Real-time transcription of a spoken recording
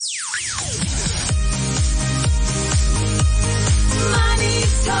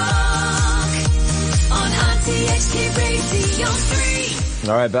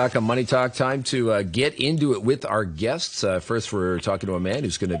All right, back on Money Talk. Time to get into it with our guests. First, we're talking to a man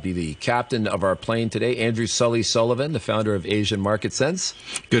who's going to be the captain of our plane today, Andrew Sullivan, the founder of Asian Market Sense.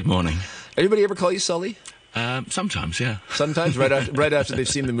 Good morning. Anybody ever call you Sully? Sometimes, yeah. Sometimes, right after they've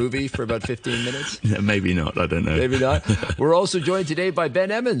seen the movie for about 15 minutes? Yeah, maybe not, I don't know. Maybe not. We're also joined today by Ben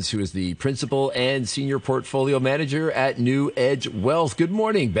Emons, who is the principal and senior portfolio manager at NewEdge Wealth. Good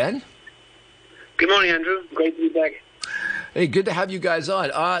morning, Ben. Good morning, Andrew. Great to be back. Hey, good to have you guys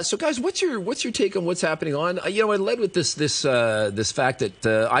on. So, guys, what's your take on what's happening on? I led with this fact that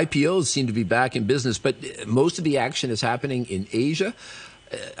IPOs seem to be back in business, but most of the action is happening in Asia.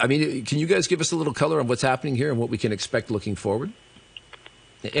 Can you guys give us a little color on what's happening here and what we can expect looking forward?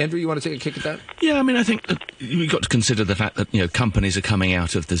 Andrew, you want to take a kick at that? Yeah, I think that we've got to consider the fact that, companies are coming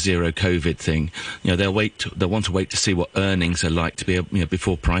out of the zero COVID thing. They'll want to wait to see what earnings are like to be,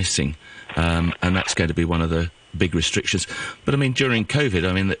 before pricing. And that's going to be one of the big restrictions. But during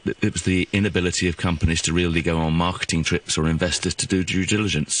COVID, it was the inability of companies to really go on marketing trips or investors to do due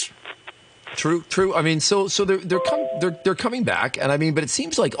diligence. True. So they're coming back, and but it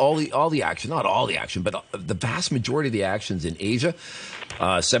seems like all the action, not all the action, but the vast majority of the actions in Asia,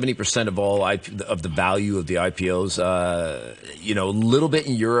 70% of all of the value of the IPOs, a little bit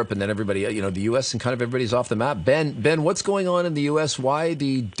in Europe, and then everybody, the U.S. and kind of everybody's off the map. Ben, what's going on in the U.S.? Why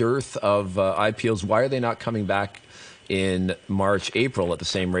the dearth of IPOs? Why are they not coming back in March, April at the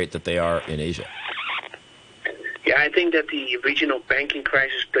same rate that they are in Asia? Yeah, I think that the regional banking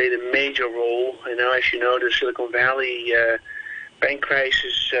crisis played a major role. As you know, the Silicon Valley bank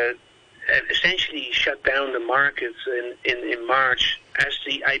crisis essentially shut down the markets in March, as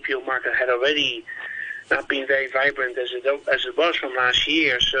the IPO market had already not been very vibrant as it was from last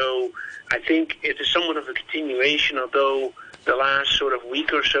year. So I think it is somewhat of a continuation, although the last sort of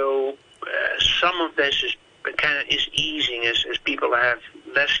week or so, some of this is easing as people have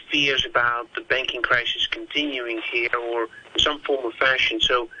less fears about the banking crisis continuing here or in some form or fashion.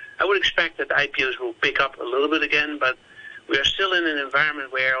 So I would expect that IPOs will pick up a little bit again, but we are still in an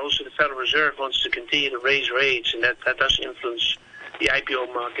environment where also the Federal Reserve wants to continue to raise rates, and that does influence the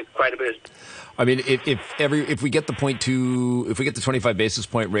IPO market quite a bit. If we get the 25 basis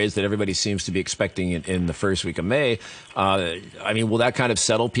point raise that everybody seems to be expecting in the first week of May, will that kind of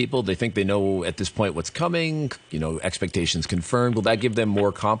settle people? They think they know at this point what's coming, expectations confirmed. Will that give them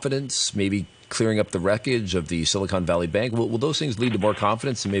more confidence, maybe clearing up the wreckage of the Silicon Valley Bank? Will those things lead to more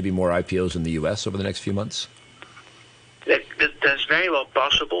confidence and maybe more IPOs in the U.S. over the next few months? That's very well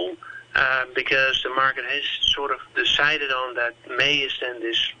possible. Because the market has sort of decided on that May is then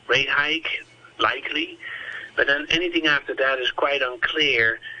this rate hike, likely, but then anything after that is quite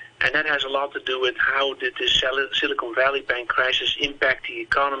unclear, and that has a lot to do with how did the Silicon Valley Bank crisis impact the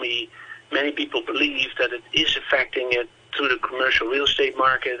economy. Many people believe that it is affecting it through the commercial real estate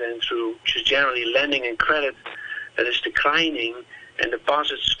market and through just generally lending and credit that is declining, and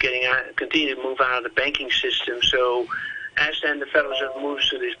deposits continue to move out of the banking system. So as then the Federal Reserve moves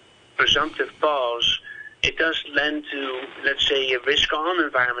to this presumptive pause, it does lend to, let's say, a risk-on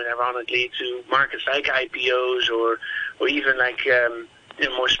environment, ironically, to markets like IPOs or even like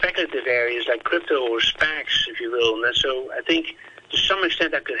more speculative areas like crypto or SPACs, if you will. And so I think to some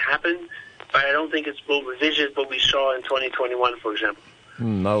extent that could happen, but I don't think it will revisit what we saw in 2021, for example.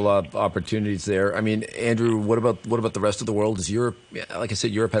 Not a lot of opportunities there. Andrew, what about the rest of the world? Is Europe, like I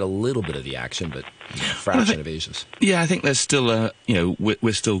said, Europe had a little bit of the action, but a fraction of Asia's. Yeah, I think there's still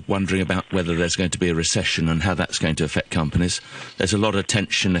we're still wondering about whether there's going to be a recession and how that's going to affect companies. There's a lot of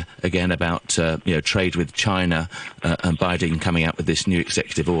tension again about trade with China and Biden coming out with this new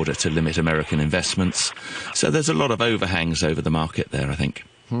executive order to limit American investments. So there's a lot of overhangs over the market there, I think.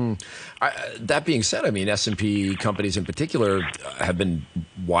 That being said, S&P companies in particular have been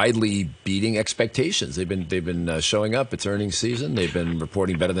widely beating expectations. They've been showing up. It's earnings season. They've been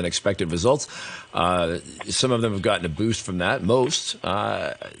reporting better than expected results. Some of them have gotten a boost from that. Most.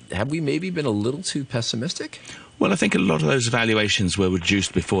 Have we maybe been a little too pessimistic? Well, I think a lot of those valuations were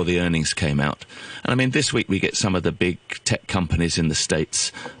reduced before the earnings came out. And this week we get some of the big tech companies in the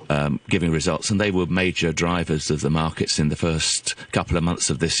States giving results, and they were major drivers of the markets in the first couple of months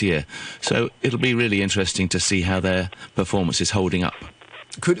of this year. So it'll be really interesting to see how their performance is holding up.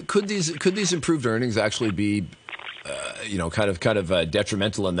 Could these improved earnings actually be kind of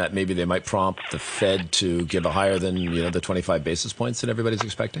detrimental in that maybe they might prompt the Fed to give a higher than the 25 basis points that everybody's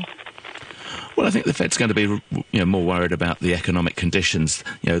expecting? Well, I think the Fed's going to be more worried about the economic conditions.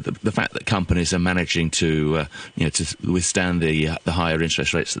 The fact that companies are managing to withstand the higher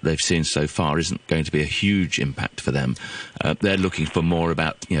interest rates that they've seen so far isn't going to be a huge impact for them. They're looking for more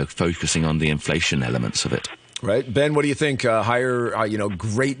about focusing on the inflation elements of it. Right. Ben, what do you think? Higher,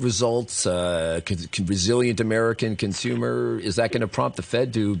 great results, resilient American consumer. Is that going to prompt the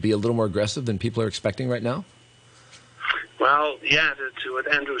Fed to be a little more aggressive than people are expecting right now? Well, yeah, to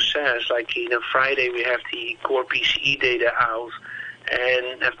what Andrew says, Friday we have the core PCE data out,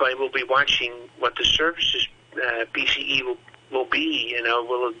 and everybody will be watching what the services PCE will be.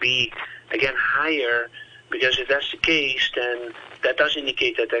 Will it be, again, higher? Because if that's the case, then that does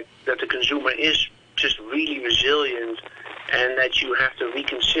indicate that the consumer is just really resilient, and that you have to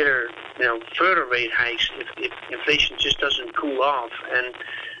reconsider, further rate hikes if inflation just doesn't cool off. And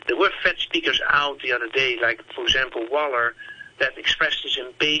there were Fed speakers out the other day, like, for example, Waller, that expressed his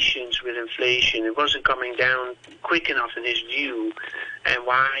impatience with inflation. It wasn't coming down quick enough in his view, and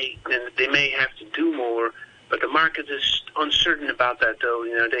they may have to do more. But the market is uncertain about that, though.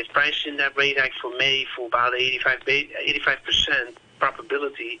 They've priced in that rate hike for May for about 85%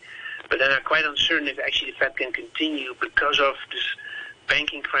 probability. But then I'm quite uncertain if actually the Fed can continue because of this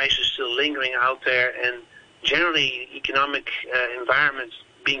banking crisis still lingering out there, and generally economic environment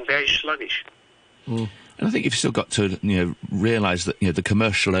being very sluggish. And I think you've still got to realise that the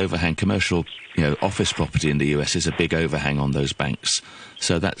commercial overhang, office property in the US is a big overhang on those banks.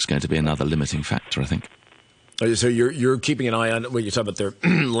 So that's going to be another limiting factor, I think. So you're keeping an eye on what you're talking about there,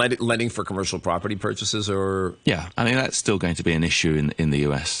 lending for commercial property purchases, or yeah, I mean that's still going to be an issue in the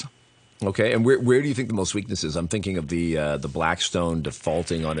US. Okay, and where do you think the most weakness is? I'm thinking of the Blackstone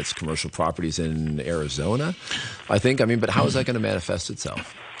defaulting on its commercial properties in Arizona, I think. But how is that going to manifest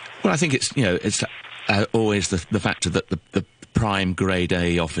itself? Well, I think it's always the factor that the prime grade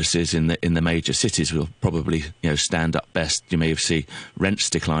A offices in the major cities will probably stand up best. You may see rents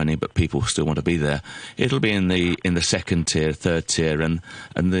declining, but people still want to be there. It'll be in the second tier, third tier, and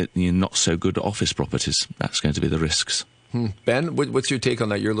the not so good office properties. That's going to be the risks. Ben, what's your take on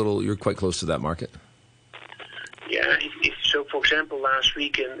that? You're quite close to that market. Yeah, so for example, last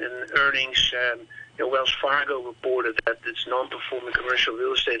week in earnings, Wells Fargo reported that its non-performing commercial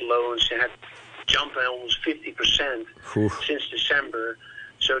real estate loans had jumped by almost 50% since December.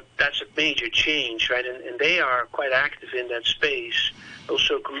 So that's a major change, right? And they are quite active in that space.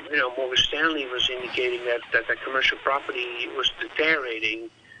 Also, Morgan Stanley was indicating that commercial property was deteriorating.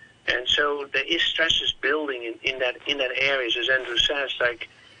 And so there is stresses building in that area, as Andrew says. Like,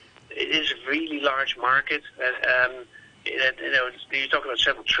 it is a really large market. You talk about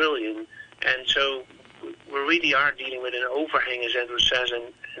several trillion, and so we really are dealing with an overhang, as Andrew says,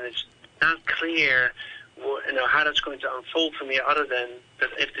 and it's not clear how that's going to unfold from here, other than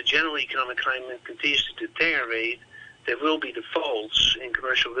that if the general economic climate continues to deteriorate, there will be defaults in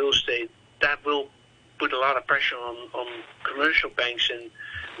commercial real estate. That will put a lot of pressure on commercial banks and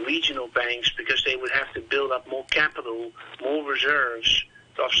regional banks, because they would have to build up more capital, more reserves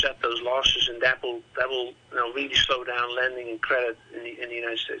to offset those losses, and that will really slow down lending and credit in the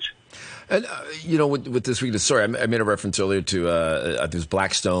United States. And with this weakness, sorry, I made a reference earlier to there's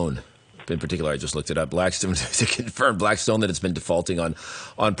Blackstone. In particular, I just looked it up. Blackstone, to confirm Blackstone that it's been defaulting on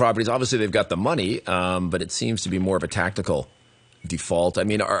properties. Obviously, they've got the money, but it seems to be more of a tactical default.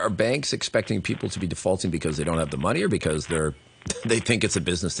 Are banks expecting people to be defaulting because they don't have the money, or because they think it's a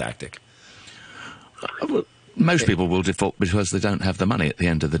business tactic? Well, most people will default because they don't have the money at the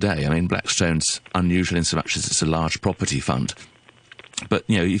end of the day. Blackstone's unusual in so much as it's a large property fund. But,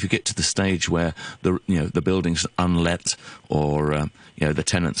 if you get to the stage where the building's unlet, or, the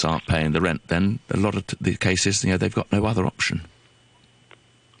tenants aren't paying the rent, then a lot of the cases, they've got no other option.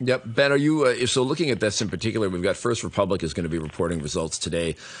 Yep. Ben, are you, so looking at this in particular, we've got First Republic is going to be reporting results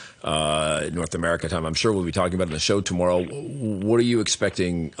today, North America time. I'm sure we'll be talking about it in the show tomorrow. What are you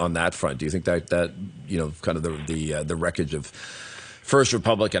expecting on that front? Do you think that kind of the wreckage of First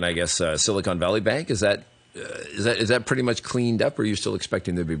Republic and I guess Silicon Valley Bank, is that pretty much cleaned up, or are you still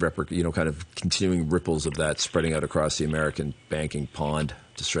expecting there to be kind of continuing ripples of that spreading out across the American banking pond,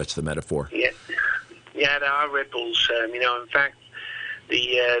 to stretch the metaphor? Yeah, there are ripples. In fact,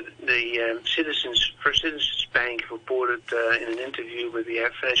 the First Citizens Bank reported in an interview with the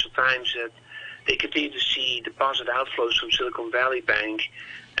Financial Times that they continue to see deposit outflows from Silicon Valley Bank,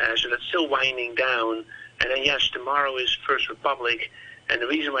 so that's still winding down. And then, yes, tomorrow is First Republic, and the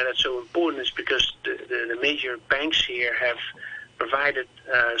reason why that's so important is because the major banks here have provided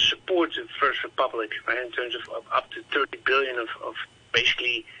support to First Republic, right, in terms of up to $30 billion of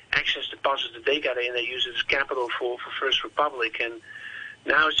basically excess deposits that they got in. They use it as capital for First Republic, and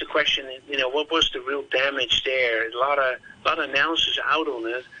now it's a question, what was the real damage there? A lot of analysis out on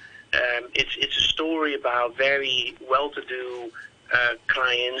it. It's a story about very well-to-do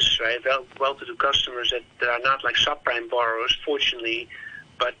clients, right? Well-to-do customers that are not like subprime borrowers, fortunately,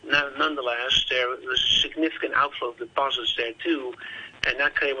 but nonetheless, there was a significant outflow of deposits there too, and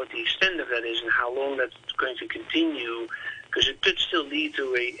not clear what the extent of that is and how long that's going to continue, because it could still lead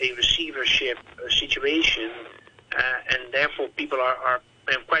to a receivership situation, and therefore people are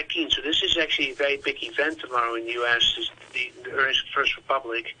quite keen. So this is actually a very big event tomorrow in the U.S., the earnings of First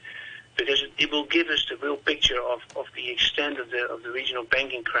Republic, because it will give us the real picture of the extent of the regional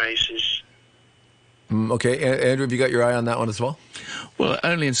banking crisis. Okay, Andrew, have you got your eye on that one as well? Well,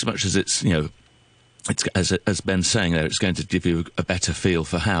 only in so much as it's, it's as Ben's saying there, it's going to give you a better feel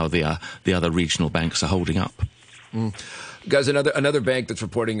for how the other regional banks are holding up. Guys, another bank that's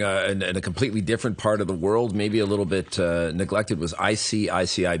reporting in a completely different part of the world, maybe a little bit neglected, was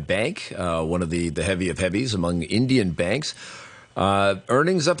ICICI Bank, one of the heavy of heavies among Indian banks.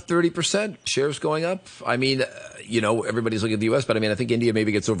 Earnings up 30%, shares going up. I mean, everybody's looking at the U.S., but I mean, I think India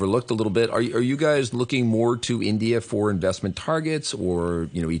maybe gets overlooked a little bit. Are you guys looking more to India for investment targets, or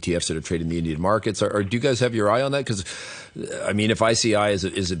ETFs that are traded in the Indian markets? Or do you guys have your eye on that? Because I mean, if ICI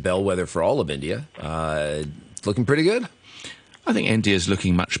is a bellwether for all of India, it's looking pretty good. I think India is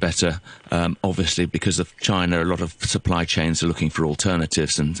looking much better, obviously, because of China. A lot of supply chains are looking for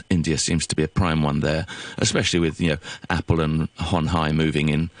alternatives, and India seems to be a prime one there, especially with Apple and Honhai moving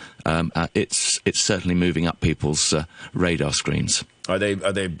in. It's certainly moving up people's radar screens. Are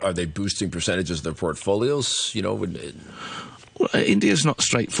they boosting percentages of their portfolios? Well, India's not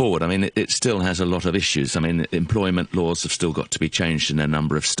straightforward. I mean, it still has a lot of issues. I mean, employment laws have still got to be changed in a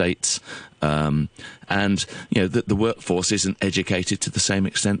number of states. And the workforce isn't educated to the same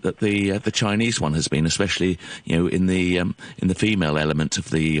extent that the Chinese one has been, especially in the female element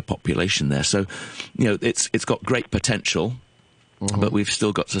of the population there. So it's got great potential. Mm-hmm. But we've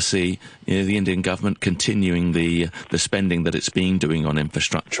still got to see the Indian government continuing the spending that it's been doing on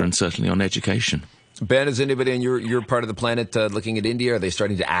infrastructure and certainly on education. Ben, is anybody on your part of the planet looking at India? Are they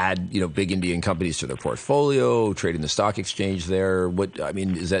starting to add, big Indian companies to their portfolio, trading the stock exchange there?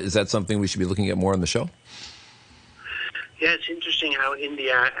 Is that something we should be looking at more on the show? Yeah, it's interesting how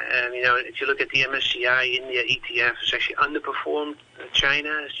India, if you look at the MSCI India ETF, has actually underperformed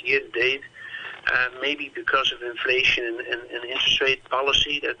China year to date. Maybe because of inflation and interest rate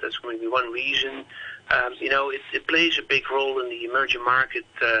policy, that's going to be one reason. It plays a big role in the emerging market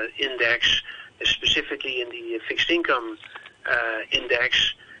index, specifically in the fixed income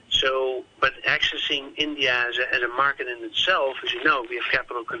index. So, but accessing India as a market in itself, as you know, we have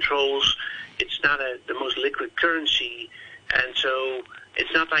capital controls. It's not the most liquid currency, and so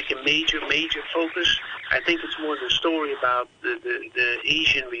it's not like a major focus. I think it's more the story about the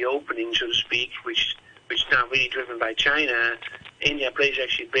Asian reopening, so to speak, which is not really driven by China. India plays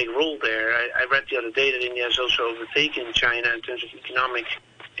actually a big role there. I read the other day that India has also overtaken China in terms of economic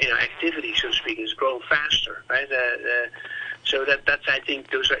activity, so to speak, is growing faster, right? So that's, I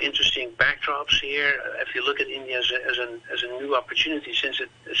think, those are interesting backdrops here. If you look at India as a new opportunity, since it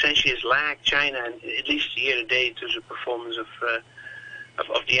essentially has lagged China, at least year to date, to the performance of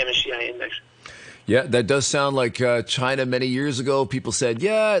the MSCI index. Yeah, that does sound like China many years ago. People said,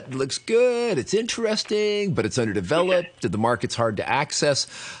 yeah, it looks good, it's interesting, but it's underdeveloped. The market's hard to access.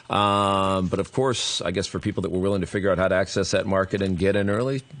 But of course, I guess for people that were willing to figure out how to access that market and get in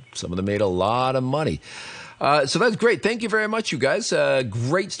early, some of them made a lot of money. So that's great. Thank you very much, you guys.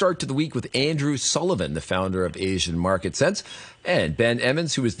 Great start to the week with Andrew Sullivan, the founder of Asian Market Sense, and Ben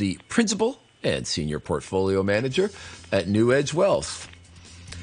Emons, who is the principal and senior portfolio manager at NewEdge Wealth.